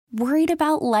Worried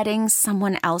about letting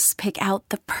someone else pick out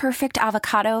the perfect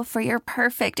avocado for your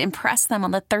perfect impress them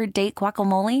on the third date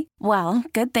guacamole? Well,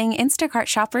 good thing Instacart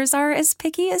shoppers are as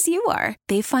picky as you are.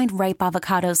 They find ripe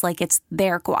avocados like it's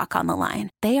their guac on the line.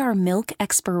 They are milk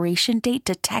expiration date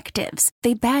detectives.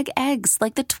 They bag eggs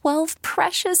like the 12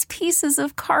 precious pieces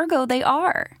of cargo they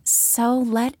are. So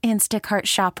let Instacart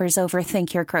shoppers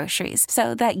overthink your groceries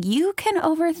so that you can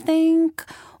overthink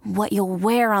what you'll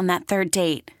wear on that third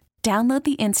date. Download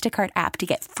the Instacart app to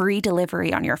get free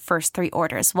delivery on your first 3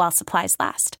 orders while supplies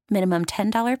last. Minimum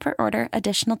 $10 per order.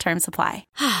 Additional terms apply.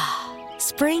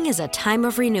 Spring is a time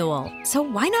of renewal, so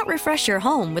why not refresh your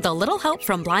home with a little help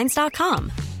from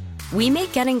Blinds.com? We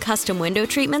make getting custom window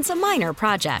treatments a minor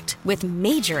project with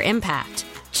major impact.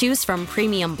 Choose from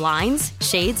premium blinds,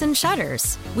 shades, and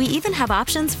shutters. We even have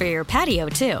options for your patio,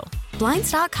 too.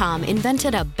 Blinds.com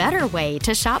invented a better way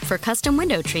to shop for custom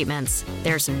window treatments.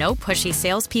 There's no pushy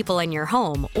salespeople in your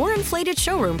home or inflated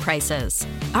showroom prices.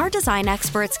 Our design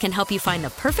experts can help you find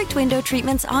the perfect window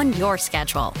treatments on your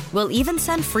schedule. We'll even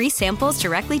send free samples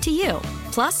directly to you.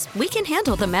 Plus, we can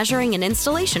handle the measuring and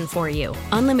installation for you.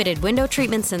 Unlimited window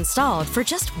treatments installed for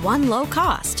just one low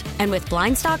cost. And with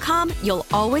Blinds.com, you'll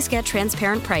always get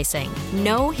transparent pricing.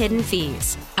 No hidden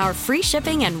fees. Our free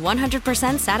shipping and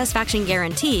 100% satisfaction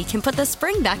guarantee can put the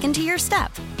spring back into your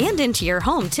step and into your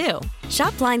home, too.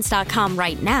 Shop Blinds.com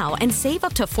right now and save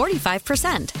up to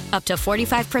 45%. Up to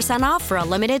 45% off for a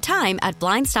limited time at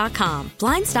Blinds.com.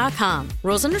 Blinds.com.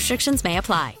 Rules and restrictions may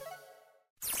apply.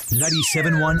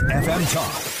 97.1 FM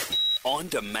Talk. On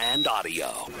demand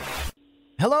audio.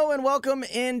 Hello and welcome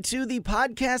into the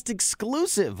podcast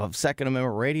exclusive of Second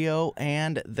Amendment Radio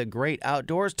and the Great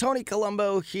Outdoors. Tony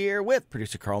Colombo here with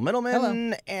producer Carl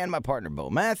Middleman and my partner Bo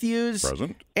Matthews.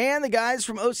 Present. And the guys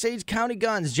from Osage County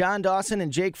Guns, John Dawson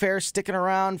and Jake Fair, sticking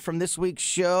around from this week's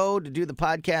show to do the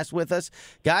podcast with us.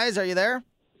 Guys, are you there?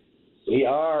 We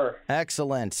are.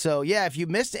 Excellent. So, yeah, if you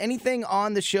missed anything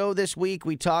on the show this week,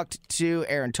 we talked to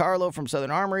Aaron Tarlow from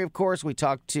Southern Armory, of course. We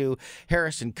talked to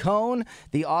Harrison Cohn,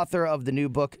 the author of the new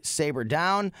book, Saber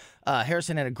Down.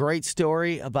 Harrison had a great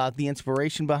story about the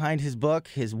inspiration behind his book.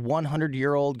 His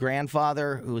 100-year-old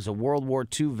grandfather, who was a World War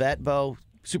II vet, Bo.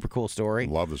 Super cool story.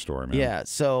 Love the story, man. Yeah.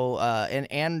 So,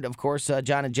 and of course,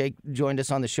 John and Jake joined us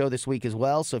on the show this week as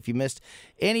well. So if you missed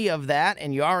any of that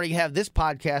and you already have this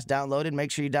podcast downloaded,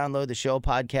 make sure you download the show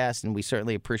podcast. And we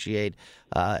certainly appreciate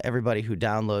everybody who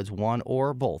downloads one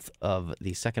or both of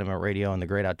the Second Amendment Radio and the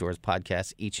Great Outdoors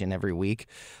podcast each and every week.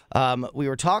 We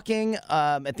were talking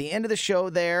at the end of the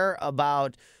show there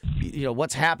about,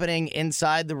 what's happening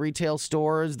inside the retail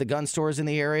stores, the gun stores in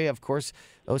the area. Of course,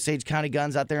 Osage County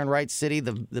Guns out there in Wright City,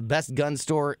 the best gun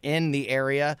store in the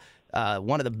area,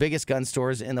 one of the biggest gun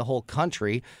stores in the whole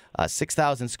country,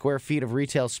 6,000 square feet of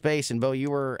retail space. And, Bo,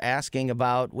 you were asking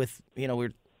about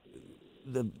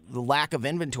the lack of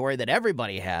inventory that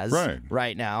everybody has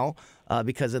right now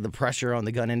because of the pressure on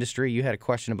the gun industry. You had a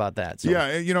question about that. So.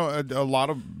 Yeah, a lot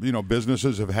of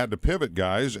businesses have had to pivot,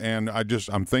 guys, and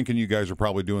I'm thinking you guys are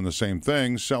probably doing the same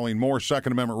thing. Selling more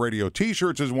Second Amendment Radio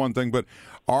T-shirts is one thing, but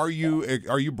are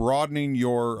you broadening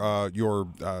your I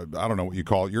don't know what you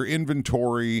call it, your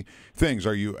inventory things?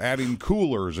 Are you adding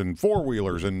coolers and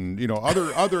four-wheelers and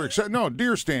other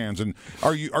deer stands, and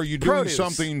are you doing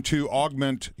something to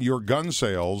augment your gun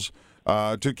sales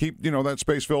to keep that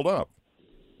space filled up?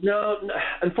 No,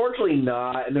 unfortunately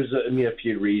not. And there's a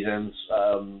few reasons.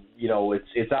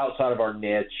 It's outside of our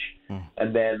niche,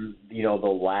 and then the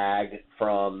lag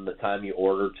from the time you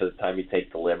order to the time you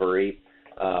take delivery.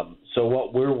 So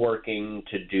what we're working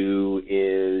to do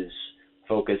is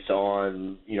focus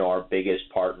on our biggest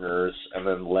partners and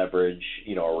then leverage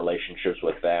our relationships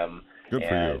with them. Good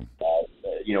for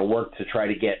you. Work to try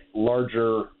to get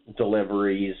larger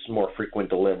deliveries, more frequent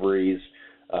deliveries.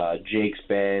 Jake's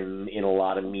been in a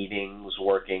lot of meetings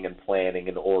working and planning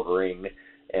and ordering,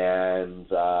 and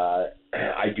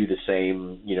I do the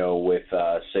same, with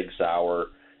Sig Sauer.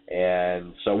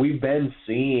 And so we've been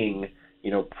seeing,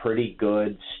 pretty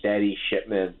good, steady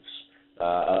shipments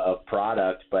of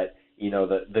product, but,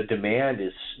 the demand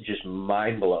is just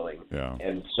mind-blowing. Yeah.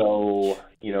 And so,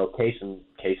 case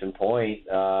in point,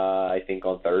 I think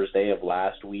on Thursday of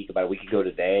last week, about a week ago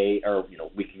today, or, a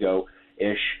week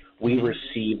ago-ish, we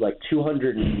received like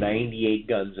 298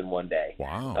 guns in one day.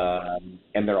 Wow.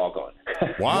 And they're all gone.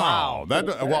 Wow. I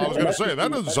was going to say,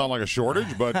 that doesn't sound like a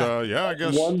shortage, but yeah, I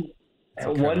guess.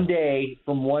 One day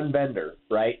from one vendor,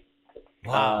 right?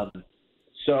 Wow.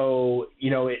 So,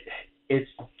 it's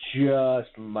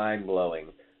just mind-blowing,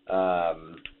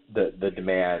 the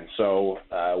demand. So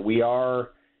we are,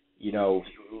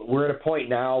 we're at a point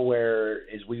now where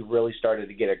as we really started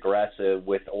to get aggressive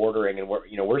with ordering, and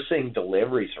we're seeing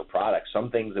deliveries for products.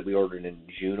 Some things that we ordered in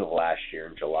June of last year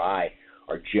and July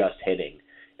are just hitting.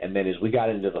 And then as we got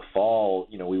into the fall,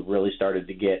 we really started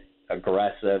to get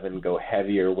aggressive and go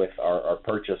heavier with our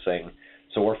purchasing.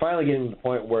 So we're finally getting to the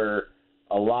point where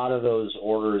a lot of those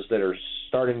orders that are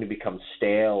starting to become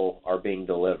stale are being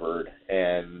delivered.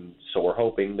 And so we're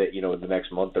hoping that, in the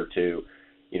next month or two,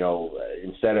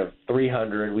 instead of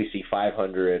 300, we see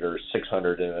 500 or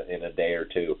 600 in a day or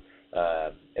two.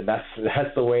 And that's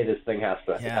the way this thing has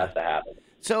to happen.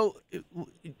 So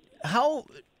how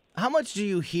much do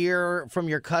you hear from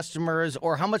your customers,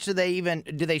 or how much do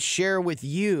they share with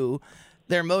you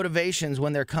their motivations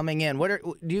when they're coming in?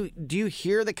 Do you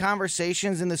hear the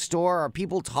conversations in the store? Are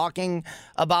people talking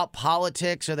about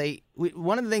politics?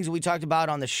 One of the things we talked about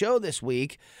on the show this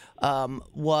week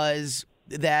was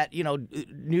that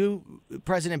new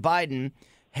President Biden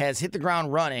has hit the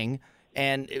ground running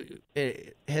and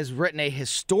it has written a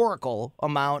historical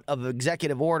amount of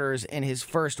executive orders in his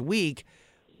first week,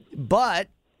 but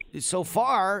so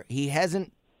far he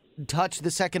hasn't touched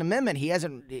the Second Amendment. He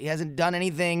hasn't done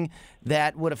anything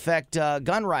that would affect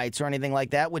gun rights or anything like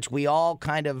that, which we all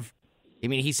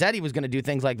he said he was going to do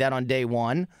things like that on day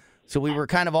one. So we were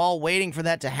kind of all waiting for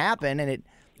that to happen, and it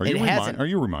hasn't. Are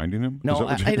you reminding him? No,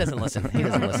 he doesn't listen. He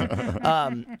doesn't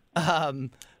listen.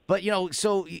 But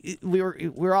so we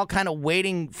were all kind of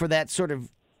waiting for that sort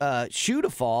of shoe to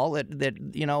fall. Is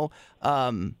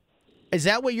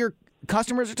that what your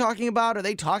customers are talking about? Are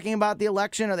they talking about the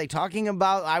election? Are they talking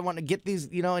about, I want to get these,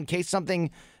 in case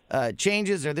something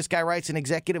changes or this guy writes an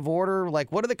executive order?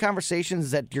 Like, what are the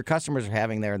conversations that your customers are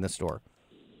having there in the store?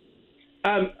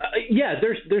 Yeah,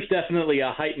 there's definitely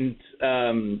a heightened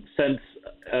sense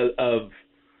of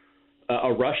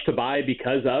a rush to buy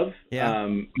because of. Yeah.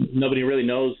 Nobody really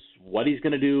knows what he's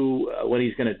going to do, when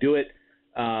he's going to do it,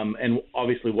 and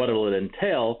obviously what it'll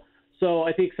entail. So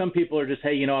I think some people are just,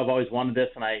 hey, I've always wanted this,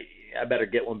 and I better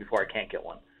get one before I can't get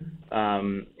one.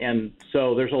 And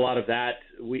so there's a lot of that.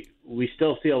 We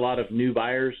still see a lot of new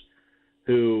buyers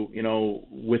who,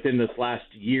 within this last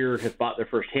year have bought their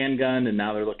first handgun, and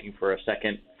now they're looking for a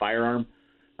second firearm.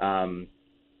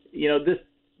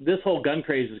 This whole gun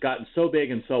craze has gotten so big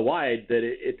and so wide that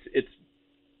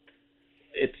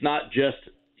it's not just,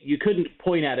 you couldn't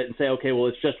point at it and say, okay, well,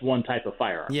 it's just one type of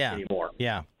firearm anymore.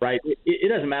 Yeah. Right. It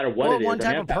doesn't matter what it is. One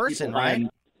type of person, right?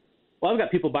 I've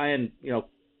got people buying,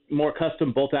 more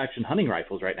custom bolt action hunting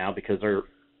rifles right now because or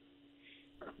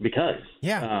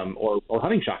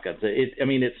hunting shotguns.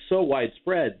 It's so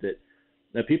widespread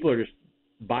that people are just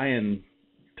buying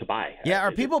to buy. Yeah.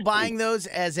 Are people buying those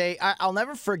as I'll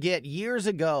never forget years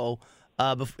ago,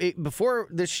 before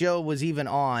this show was even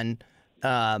on,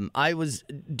 I was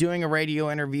doing a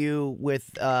radio interview with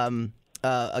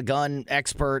a gun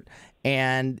expert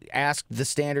and asked the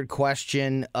standard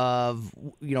question of,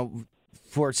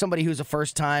 for somebody who's a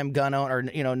first-time gun owner,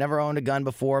 or, never owned a gun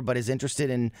before but is interested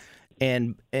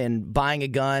in buying a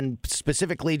gun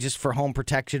specifically just for home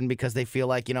protection because they feel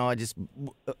like, I just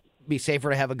be safer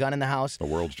to have a gun in the house. The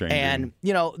world's changing. And,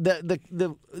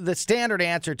 the standard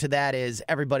answer to that is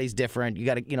everybody's different. You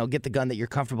got to, get the gun that you're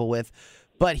comfortable with.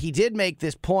 But he did make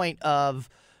this point of,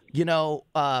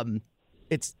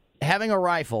 it's having a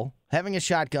rifle, having a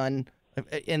shotgun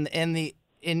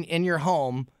in your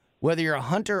home, whether you're a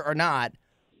hunter or not,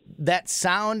 that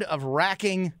sound of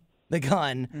racking the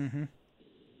gun,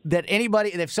 that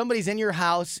if somebody's in your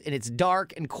house and it's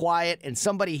dark and quiet and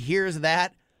somebody hears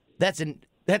that, that's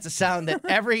a sound that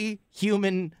every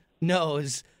human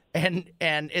knows and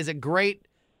is a great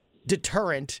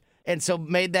deterrent. And so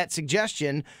made that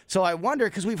suggestion. So I wonder,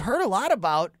 because we've heard a lot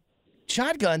about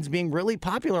shotguns being really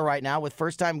popular right now with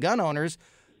first-time gun owners.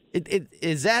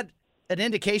 Is that an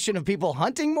indication of people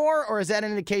hunting more, or is that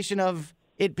an indication of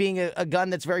it being a gun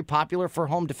that's very popular for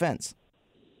home defense?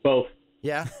 Both.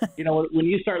 Yeah. When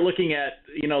you start looking at,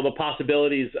 the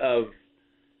possibilities of,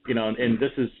 and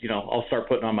this is, I'll start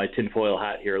putting on my tinfoil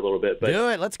hat here a little bit. But do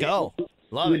it. Let's go.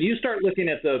 Love when it. you start looking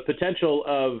at the potential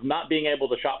of not being able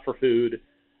to shop for food,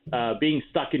 being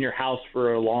stuck in your house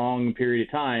for a long period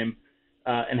of time,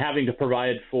 and having to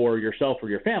provide for yourself or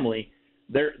your family,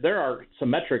 there are some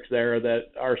metrics there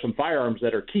that are some firearms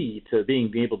that are key to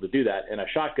being able to do that. And a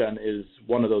shotgun is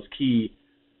one of those key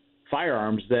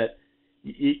firearms that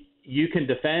you can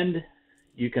defend,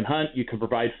 you can hunt, you can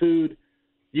provide food,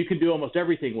 you can do almost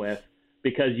everything with,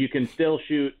 because you can still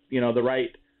shoot, the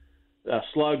right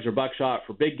slugs or buckshot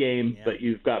for big game, but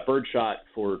you've got birdshot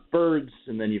for birds,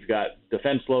 and then you've got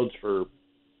defense loads for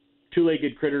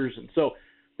two-legged critters. And so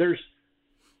there's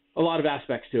a lot of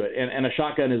aspects to it. And a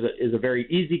shotgun is a very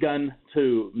easy gun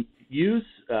to use.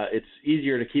 It's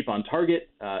easier to keep on target.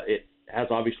 It has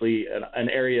obviously an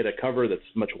area to cover that's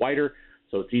much wider,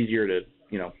 so it's easier to,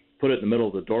 put it in the middle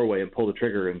of the doorway and pull the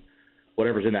trigger, and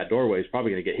whatever's in that doorway is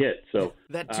probably going to get hit. So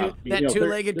that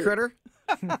two-legged critter?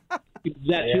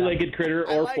 That two-legged critter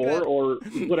or like four or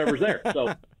whatever's there.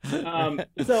 So,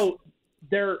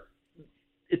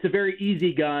 it's a very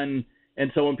easy gun.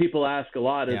 And so when people ask a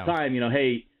lot of the time,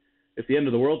 hey, if the end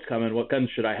of the world's coming, what guns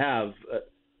should I have?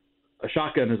 A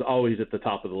shotgun is always at the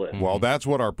top of the list. Well, that's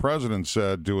what our president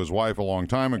said to his wife a long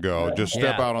time ago. Just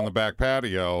step out on the back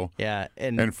patio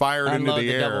and fire it into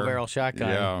the air. Double-barrel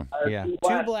shotgun. Yeah.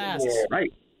 Two blasts.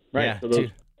 Right. Yeah, so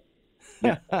those,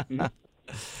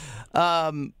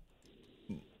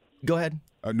 go ahead.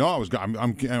 No,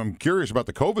 I'm curious about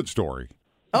the COVID story.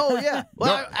 Oh yeah.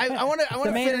 Well, I want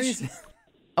to finish.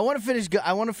 I want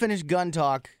to finish gun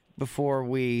talk before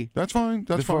we. That's fine.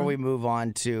 Before we move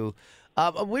on to.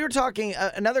 We were talking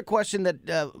another question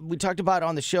that we talked about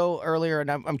on the show earlier, and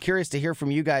I'm curious to hear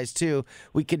from you guys too.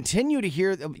 We continue to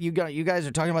hear you guys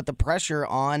are talking about the pressure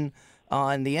on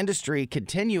the industry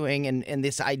continuing, and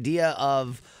this idea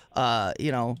of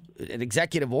an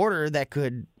executive order that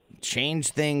could change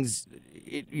things,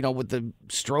 with the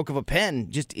stroke of a pen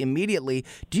just immediately.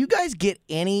 Do you guys get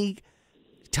any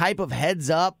type of heads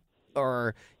up,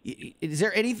 or is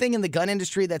there anything in the gun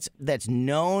industry that's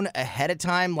known ahead of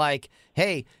time? Like,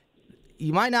 hey,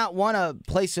 you might not want to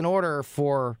place an order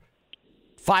for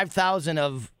 5,000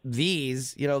 of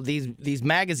these, these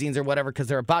magazines or whatever, because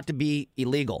they're about to be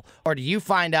illegal. Or do you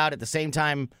find out at the same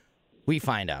time we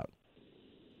find out?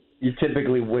 You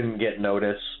typically wouldn't get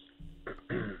notice.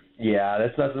 Yeah,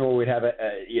 that's not something where we'd have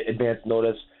advance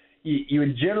notice. You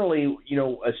would generally,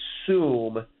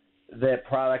 assume that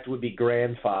product would be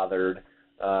grandfathered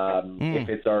if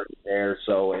it's already there.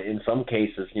 So in some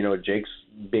cases, Jake's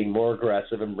being more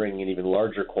aggressive and bringing in even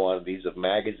larger quantities of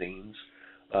magazines.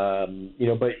 But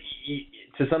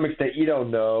to some extent, you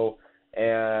don't know.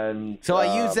 And so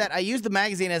I use the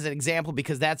magazine as an example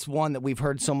because that's one that we've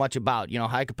heard so much about,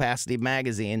 high capacity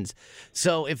magazines.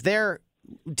 So if they're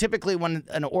typically when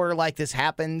an order like this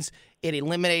happens, it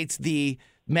eliminates the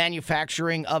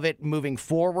manufacturing of it moving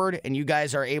forward, and you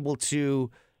guys are able to,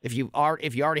 if you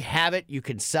already have it, you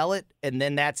can sell it, and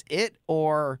then that's it,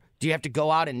 or do you have to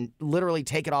go out and literally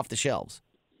take it off the shelves?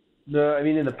 No, I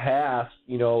mean in the past,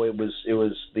 it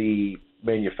was the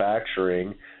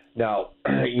manufacturing. Now,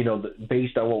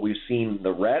 based on what we've seen,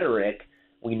 the rhetoric,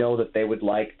 we know that they would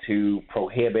like to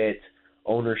prohibit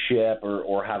ownership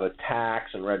or have a tax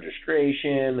and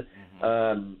registration.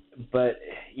 But,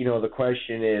 the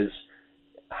question is,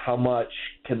 how much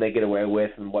can they get away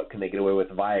with and what can they get away with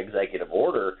via executive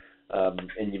order? On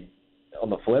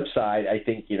the flip side, I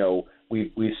think,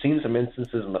 we've seen some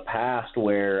instances in the past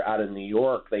where out in New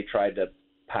York, they tried to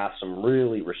pass some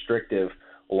really restrictive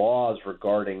laws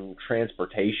regarding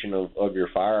transportation of your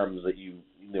firearms that you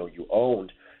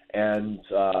owned. And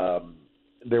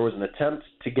there was an attempt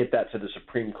to get that to the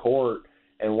Supreme Court.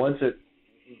 And once it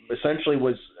essentially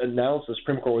was announced the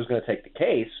Supreme Court was going to take the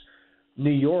case,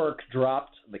 New York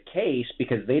dropped the case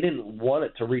because they didn't want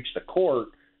it to reach the court,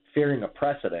 fearing a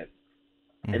precedent.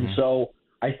 And so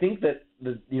I think that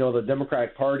the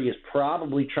Democratic Party is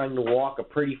probably trying to walk a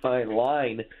pretty fine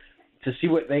line to see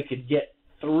what they could get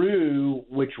through,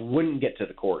 which wouldn't get to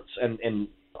the courts. And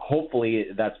hopefully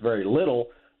that's very little.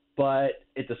 But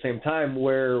at the same time,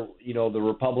 where, the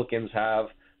Republicans have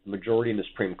the majority in the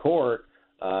Supreme Court,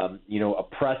 a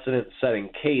precedent-setting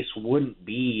case wouldn't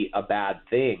be a bad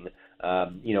thing,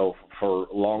 for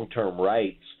long-term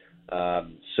rights.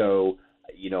 So,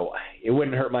 it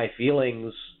wouldn't hurt my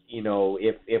feelings,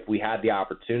 if we had the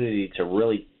opportunity to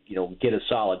really, get a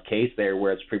solid case there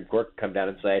where the Supreme Court could come down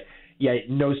and say, yeah,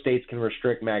 no states can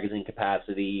restrict magazine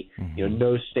capacity.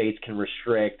 No states can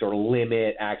restrict or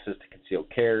limit access to concealed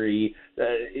carry.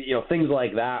 Things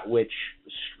like that, which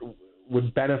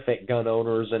would benefit gun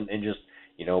owners and just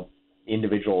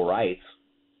individual rights.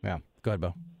 Yeah, go ahead,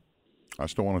 Bo. I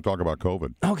still want to talk about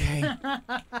COVID. Okay.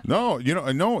 No,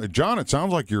 John. It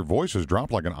sounds like your voice has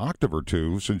dropped like an octave or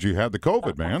two since you had the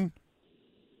COVID, man.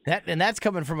 That's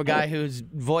coming from a guy whose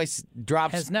voice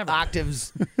drops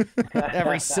octaves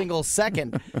every single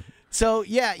second. So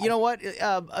yeah, you know what?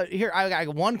 Here I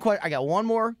got one I got one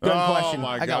more gun question.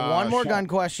 I got one more gun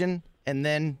question, and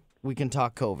then we can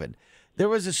talk COVID. There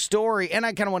was a story, and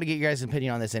I kind of want to get your guys'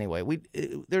 opinion on this anyway.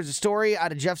 There's a story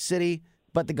out of Jeff City,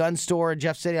 but the gun store in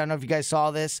Jeff City. I don't know if you guys saw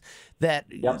this. That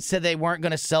said they weren't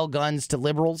going to sell guns to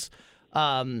liberals.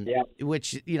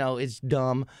 which is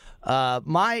dumb.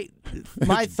 My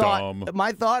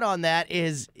thought on that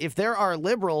is if there are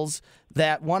liberals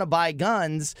that want to buy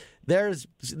guns,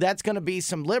 that's going to be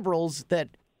some liberals that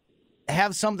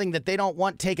have something that they don't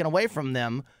want taken away from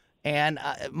them. And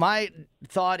my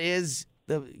thought is,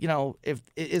 if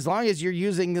as long as you're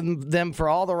using them for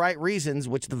all the right reasons,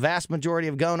 which the vast majority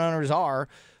of gun owners are,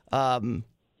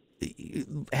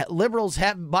 liberals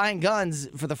buying guns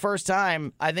for the first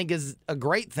time, I think, is a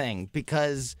great thing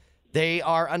because they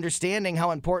are understanding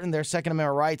how important their Second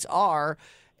Amendment rights are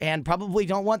and probably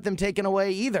don't want them taken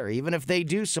away either, even if they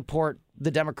do support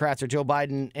the Democrats or Joe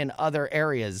Biden in other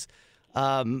areas.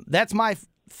 That's my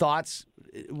thoughts.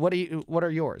 What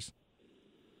are yours?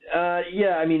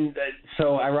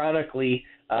 So ironically,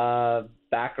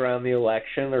 back around the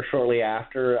election or shortly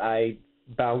after, I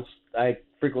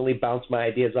frequently bounce my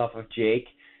ideas off of Jake.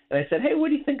 And I said, hey, what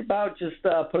do you think about just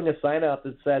putting a sign up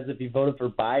that says if you voted for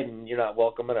Biden, you're not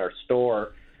welcome in our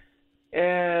store?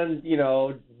 And,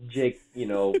 Jake,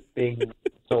 being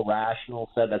so rational,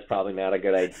 said that's probably not a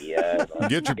good idea.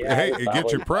 It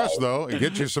gets you press, though. It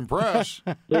gets you some press.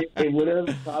 It would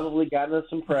have probably gotten us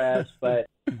some press, but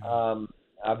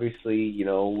obviously,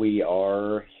 we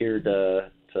are here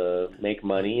to make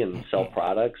money and sell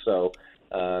products. So,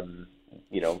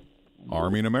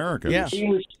 Arming America. Yeah.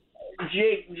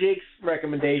 Jake's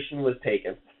recommendation was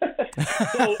taken.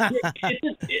 So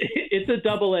it's a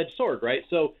double-edged sword, right?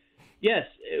 So, yes,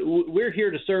 we're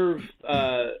here to serve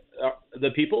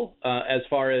the people as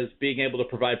far as being able to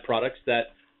provide products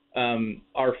that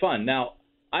are fun. Now,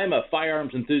 I'm a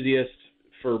firearms enthusiast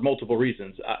for multiple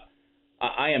reasons.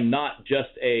 I am not just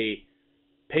a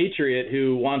patriot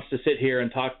who wants to sit here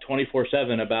and talk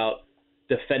 24/7 about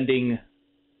defending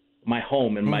my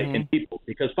home and my and people,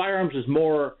 because firearms is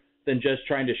more than just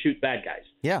trying to shoot bad guys.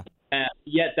 Yeah.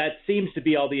 Yet that seems to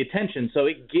be all the attention. So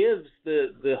it gives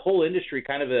the whole industry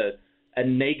kind of a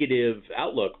negative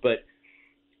outlook. But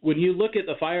when you look at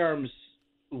the firearms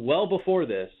well before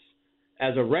this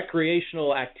as a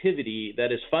recreational activity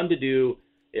that is fun to do,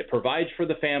 it provides for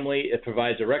the family, it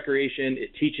provides a recreation,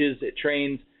 it teaches, it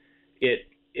trains,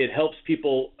 it helps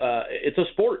people. It's a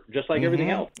sport, just like everything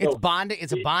else. It's bonding.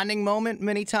 It's a bonding moment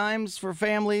many times for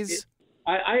families.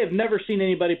 I have never seen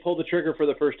anybody pull the trigger for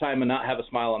the first time and not have a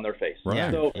smile on their face.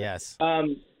 Right. So, yes.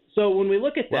 So when we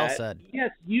look at that, Well said.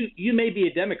 yes, you may be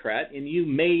a Democrat and you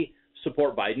may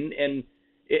support Biden, and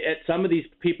some of these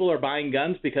people are buying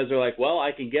guns because they're like, well,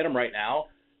 I can get them right now,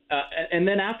 and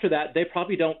then after that, they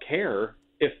probably don't care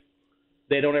if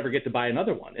they don't ever get to buy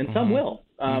another one, and some will.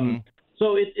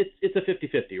 So it's a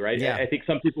 50-50, right? Yeah. I think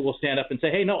some people will stand up and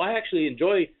say, hey, no, I actually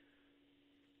enjoy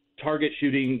target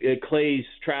shooting, clays,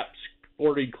 traps,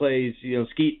 sporting clays,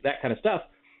 skeet, that kind of stuff.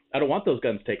 I don't want those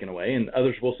guns taken away. And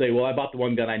others will say, well, I bought the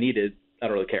one gun I needed. I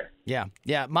don't really care. Yeah.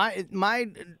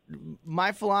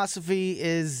 My philosophy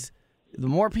is the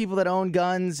more people that own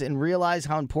guns and realize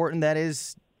how important that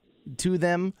is to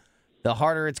them, the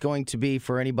harder it's going to be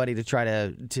for anybody to try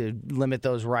to limit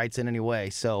those rights in any way.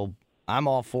 So I'm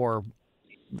all for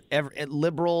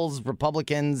liberals,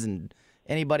 Republicans, and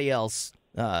anybody else,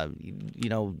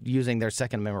 using their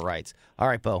Second Amendment rights. All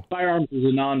right, Bo. Firearms is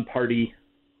a non-party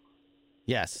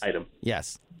item.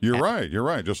 Yes. You're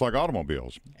right. Just like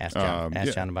automobiles. Ask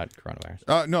John about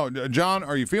coronavirus. No, John,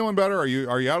 are you feeling better? Are you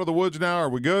out of the woods now? Are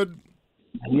we good?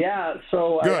 Yeah,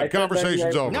 so good. I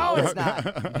Conversation's over. No, it's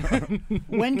not.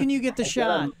 When can you get the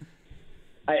shot?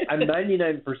 I'm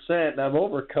 99%, and I'm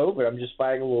over COVID. I'm just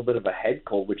fighting a little bit of a head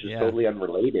cold, which is totally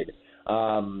unrelated.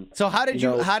 So how did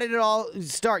how did it all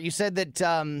start? You said that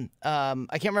I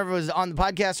can't remember if it was on the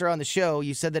podcast or on the show.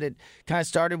 You said that it kind of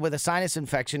started with a sinus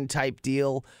infection type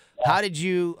deal. How did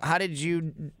you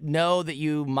know that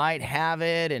you might have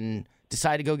it and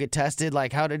decide to go get tested?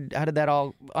 Like how did that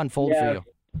all unfold for you?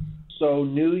 So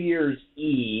New Year's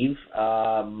Eve,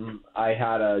 I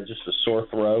had just a sore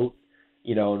throat,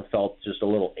 and felt just a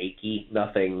little achy.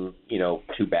 Nothing,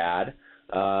 too bad.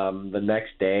 The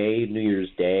next day, New Year's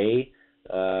Day,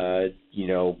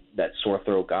 that sore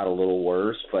throat got a little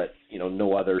worse, but,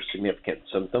 no other significant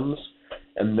symptoms.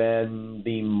 And then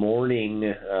the morning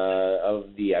of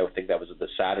I think that was the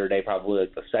Saturday, probably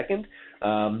like the 2nd,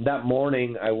 that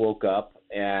morning I woke up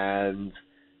and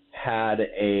had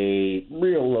a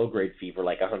real low-grade fever,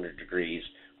 like 100 degrees.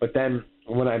 But then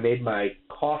when I made my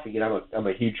coffee, and I'm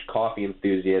a huge coffee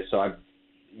enthusiast, so I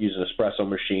use an espresso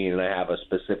machine, and I have a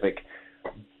specific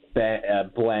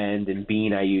blend and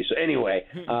bean I use. So anyway,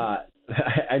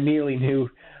 I immediately knew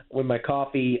when my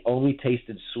coffee only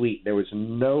tasted sweet. There was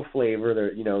no flavor.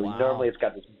 Normally it's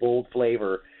got this bold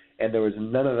flavor, and there was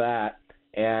none of that.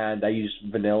 and I used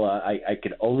vanilla. I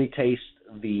could only taste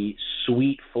the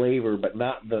sweet flavor, but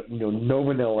not the no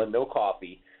vanilla, no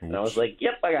coffee. Oops. And I was like,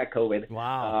 "Yep, I got COVID."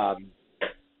 Wow.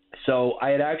 So I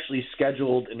had actually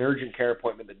scheduled an urgent care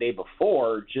appointment the day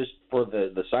before just for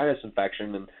the sinus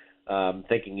infection, and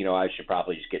thinking, I should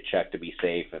probably just get checked to be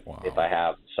safe. If I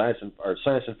have sinus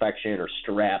infection or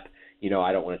strep,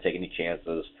 I don't want to take any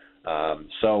chances.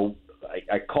 So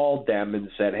I called them and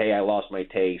said, "Hey, I lost my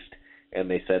taste," and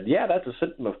they said, "Yeah, that's a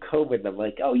symptom of COVID." And I'm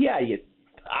like, "Oh yeah,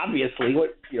 obviously,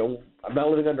 I'm not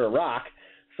living under a rock."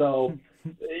 So.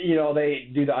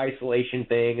 They do the isolation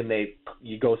thing, and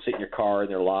you go sit in your car in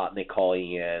their lot, and they call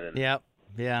you in. And yep.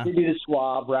 Yeah. They do the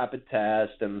swab rapid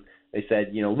test, and they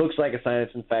said, looks like a sinus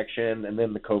infection, and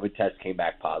then the COVID test came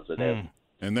back positive.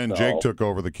 And then Jake took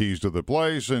over the keys to the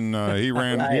place, and he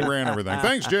ran everything.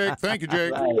 Thanks, Jake. Thank you,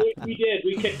 Jake. Right. We did.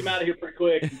 We kicked him out of here pretty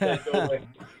quick. And said, go away.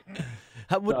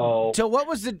 So what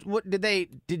was what did they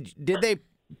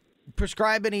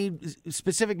prescribe any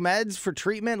specific meds for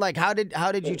treatment? Like how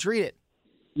did you treat it?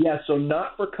 Yeah, so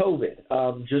not for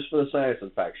COVID, just for the sinus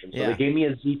infection. So they gave me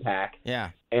a Z-Pack. Yeah.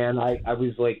 And I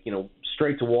was like,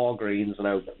 straight to Walgreens, and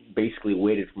I basically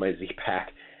waited for my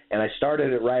Z-Pack. And I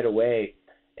started it right away.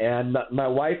 And my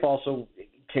wife also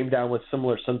came down with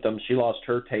similar symptoms. She lost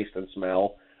her taste and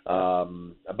smell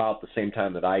about the same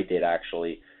time that I did,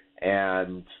 actually.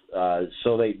 And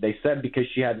so they said because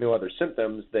she had no other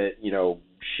symptoms that,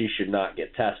 she should not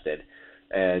get tested.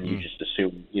 And you just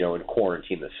assume, in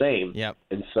quarantine the same. Yep.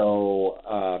 And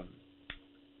so,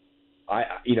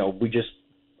 we just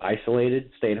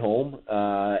isolated, stayed home,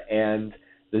 and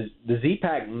the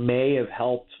Z-Pack may have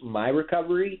helped my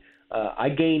recovery. I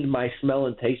gained my smell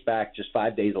and taste back just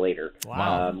 5 days later.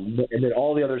 Wow. And then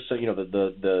all the other,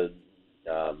 the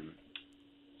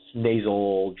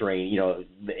nasal drain,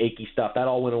 the achy stuff, that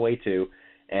all went away too.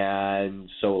 And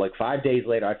so, 5 days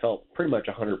later, I felt pretty much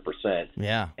 100%.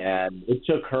 Yeah. And it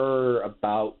took her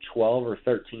about 12 or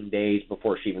 13 days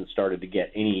before she even started to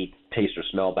get any taste or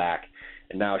smell back.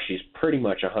 And now she's pretty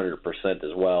much 100%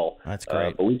 as well. That's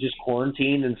great. But we just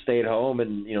quarantined and stayed home,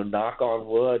 and knock on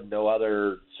wood, no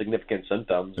other significant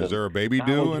symptoms. Is there a baby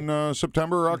due in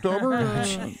September or October?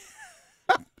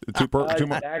 Too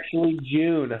much. Actually,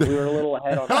 June. We were a little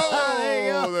ahead on that.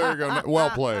 Oh, there you go. Well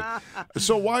played.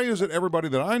 So why is it everybody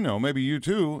that I know, maybe you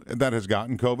too, that has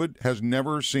gotten COVID, has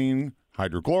never seen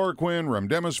hydrochloroquine,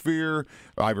 remdesivir,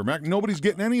 ivermectin? Nobody's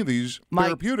getting any of these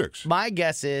therapeutics. My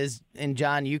guess is, and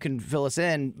John, you can fill us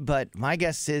in, but my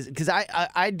guess is, because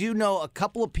I do know a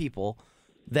couple of people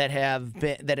that have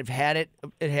had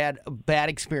a bad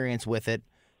experience with it,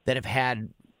 that have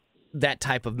had that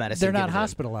type of medicine. They're not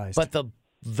hospitalized. But the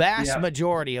vast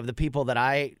majority of the people that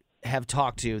I have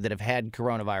talked to that have had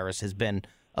coronavirus has been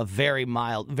a very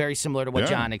mild, very similar to what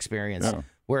John experienced,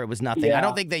 where it was nothing. Yeah. I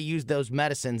don't think they use those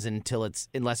medicines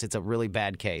unless it's a really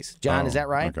bad case. John, is that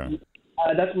right? Okay.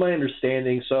 That's my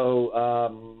understanding. So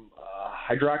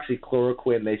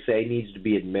hydroxychloroquine, they say, needs to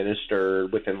be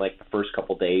administered within the first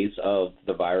couple days of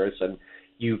the virus, and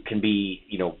you can be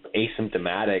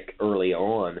asymptomatic early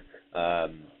on.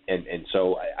 And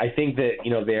so I think that,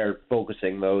 they're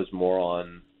focusing those more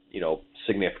on,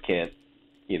 significant,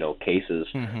 cases.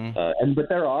 Mm-hmm. But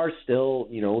there are still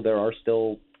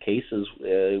cases.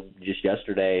 Just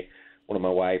yesterday, one of my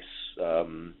wife's,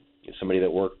 somebody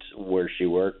that worked where she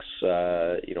works,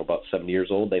 about 70 years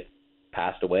old, they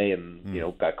passed away and,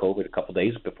 got COVID a couple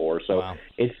days before. So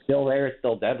It's still there. It's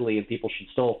still deadly, and people should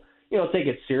still, take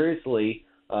it seriously.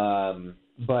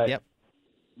 But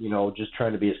just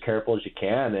trying to be as careful as you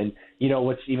can. And,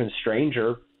 what's even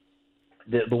stranger,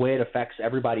 the way it affects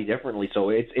everybody differently. So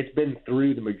it's been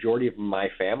through the majority of my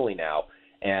family now.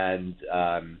 And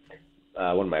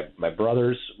one of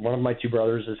my two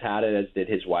brothers has had it, as did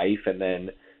his wife. And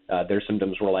then their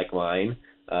symptoms were like mine.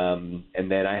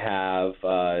 And then I have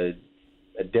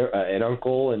an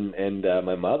uncle and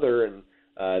my mother and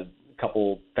a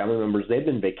couple family members. They've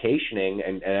been vacationing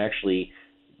and actually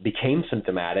became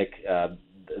symptomatic.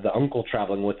 The uncle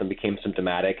traveling with them became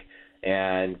symptomatic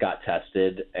and got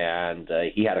tested, and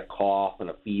he had a cough and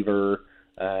a fever,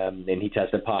 and he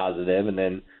tested positive. And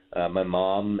then my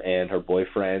mom and her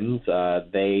boyfriend,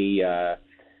 they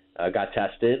got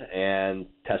tested and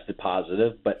tested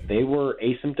positive, but they were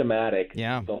asymptomatic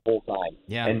the whole time.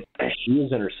 Yeah. And she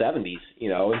was in her 70s,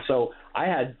 and so I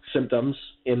had symptoms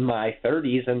in my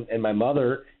 30s, and my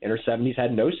mother in her 70s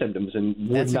had no symptoms and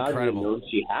would not have known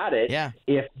she had it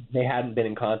if they hadn't been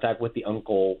in contact with the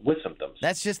uncle with symptoms.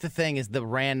 That's just the thing, is the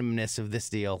randomness of this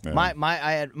deal. Yeah.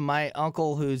 I had my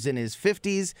uncle who's in his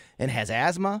 50s and has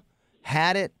asthma,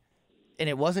 had it, and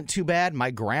it wasn't too bad.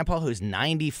 My grandpa, who's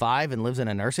 95 and lives in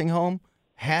a nursing home,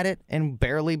 had it and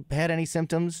barely had any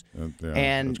symptoms,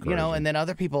 and and then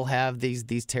other people have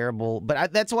these terrible.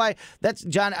 But that's why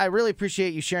John. I really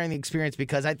appreciate you sharing the experience,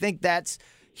 because I think that's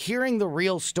hearing the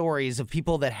real stories of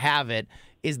people that have it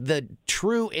is the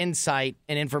true insight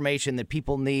and information that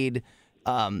people need.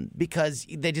 Because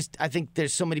I think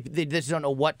there's so many, they just don't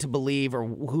know what to believe or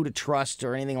who to trust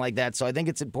or anything like that. So I think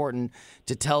it's important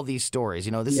to tell these stories.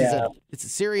 It's a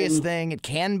serious thing. It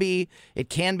can be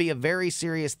a very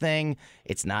serious thing.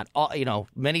 It's not,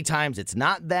 many times it's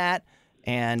not that.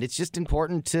 And it's just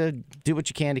important to do what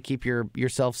you can to keep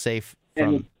yourself safe.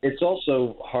 And it's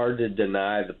also hard to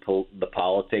deny the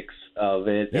politics of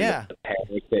it and the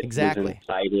panic that was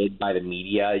incited by the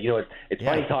media. It's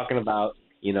funny talking about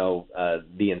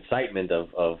the incitement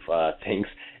of things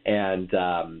and,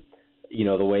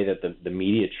 the way that the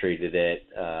media treated it.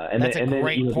 That's a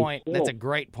great point. That's a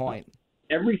great point.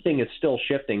 Everything is still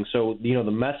shifting. So, the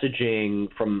messaging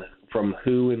from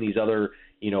WHO and these other,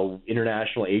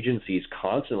 international agencies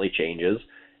constantly changes.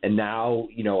 And now,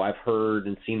 I've heard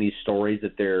and seen these stories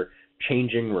that they're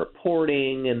changing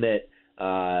reporting and that,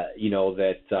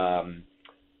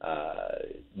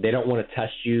 they don't want to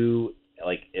test you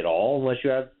at all unless you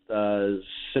have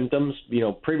symptoms.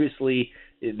 Previously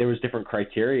there was different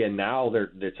criteria, and now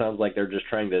it sounds like they're just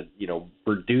trying to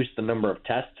reduce the number of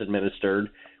tests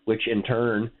administered, which in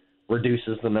turn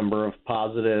reduces the number of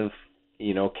positive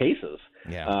cases.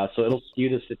 So it'll skew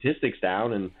the statistics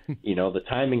down, and the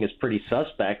timing is pretty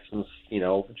suspect since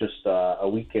just a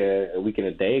week and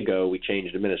a day ago we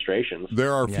changed administrations.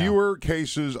 There are fewer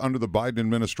cases under the Biden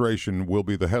administration will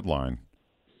be the headline.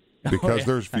 Because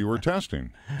there's fewer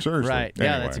testing. Seriously. Right.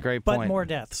 Anyway. Yeah, that's a great point. But more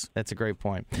deaths. That's a great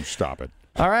point. Stop it.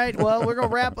 All right. Well, we're going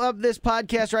to wrap up this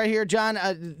podcast right here. John,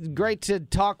 great to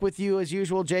talk with you as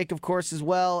usual. Jake, of course, as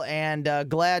well. And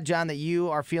glad, John, that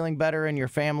you are feeling better and your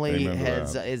family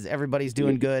is everybody's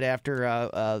doing good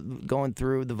after going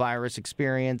through the virus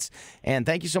experience. And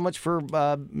thank you so much for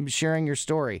sharing your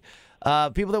story.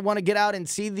 People that want to get out and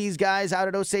see these guys out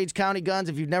at Osage County Guns,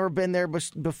 if you've never been there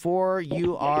before,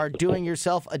 you are doing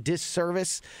yourself a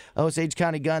disservice. Osage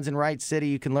County Guns in Wright City.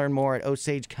 You can learn more at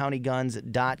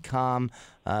OsageCountyGuns.com.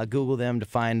 Google them to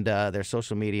find their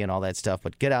social media and all that stuff.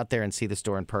 But get out there and see the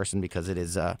store in person because it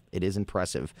is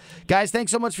impressive. Guys,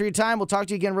 thanks so much for your time. We'll talk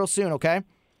to you again real soon, okay?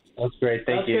 That's great.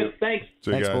 Thank you. Good. Thanks.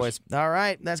 Thanks, boys. All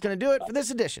right. That's going to do it for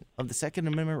this edition of the Second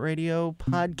Amendment Radio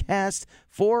podcast.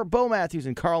 For Bo Matthews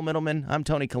and Carl Middleman, I'm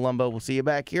Tony Colombo. We'll see you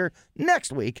back here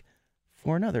next week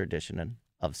for another edition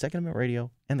of Second Amendment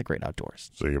Radio and the Great Outdoors.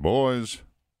 See you, boys.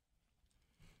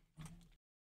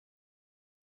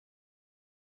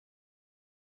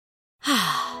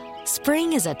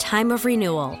 Spring is a time of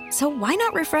renewal, so why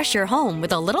not refresh your home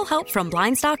with a little help from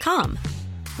Blinds.com?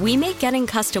 We make getting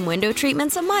custom window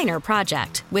treatments a minor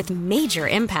project with major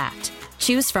impact.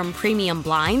 Choose from premium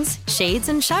blinds, shades,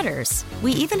 and shutters.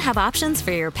 We even have options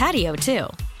for your patio, too.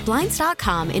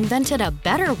 Blinds.com invented a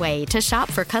better way to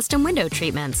shop for custom window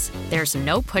treatments. There's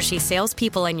no pushy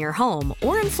salespeople in your home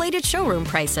or inflated showroom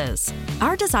prices.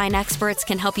 Our design experts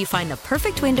can help you find the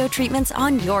perfect window treatments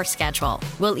on your schedule.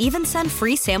 We'll even send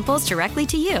free samples directly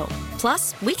to you.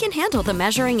 Plus, we can handle the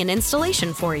measuring and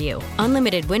installation for you.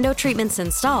 Unlimited window treatments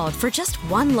installed for just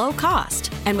one low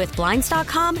cost. And with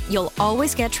Blinds.com, you'll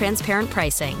always get transparent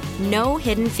pricing. No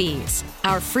hidden fees.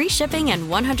 Our free shipping and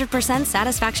 100%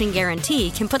 satisfaction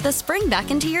guarantee can put the spring back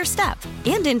into your step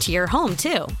and into your home,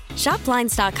 too. Shop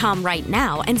Blinds.com right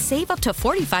now and save up to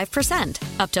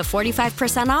 45%. Up to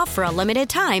 45% off for a limited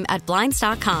time at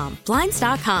Blinds.com.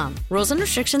 Blinds.com. Rules and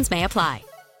restrictions may apply.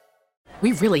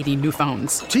 We really need new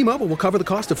phones. T-Mobile will cover the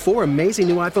cost of 4 amazing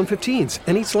new iPhone 15s,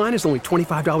 and each line is only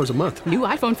 $25 a month. New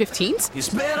iPhone 15s? It's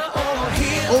better over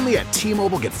here. Only at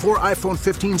T-Mobile, get 4 iPhone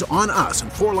 15s on us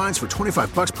and 4 lines for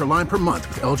 $25 per line per month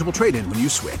with eligible trade-in when you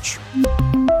switch.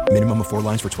 Minimum of 4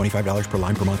 lines for $25 per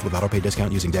line per month with autopay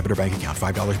discount using debit or bank account.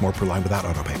 $5 more per line without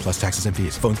autopay, plus taxes and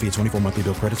fees. Phone fee at 24 monthly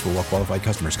bill credits for well-qualified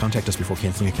customers. Contact us before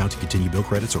canceling account to continue bill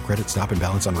credits or credit stop and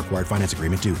balance on required finance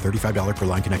agreement due. $35 per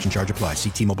line connection charge applies. See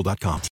T-Mobile.com.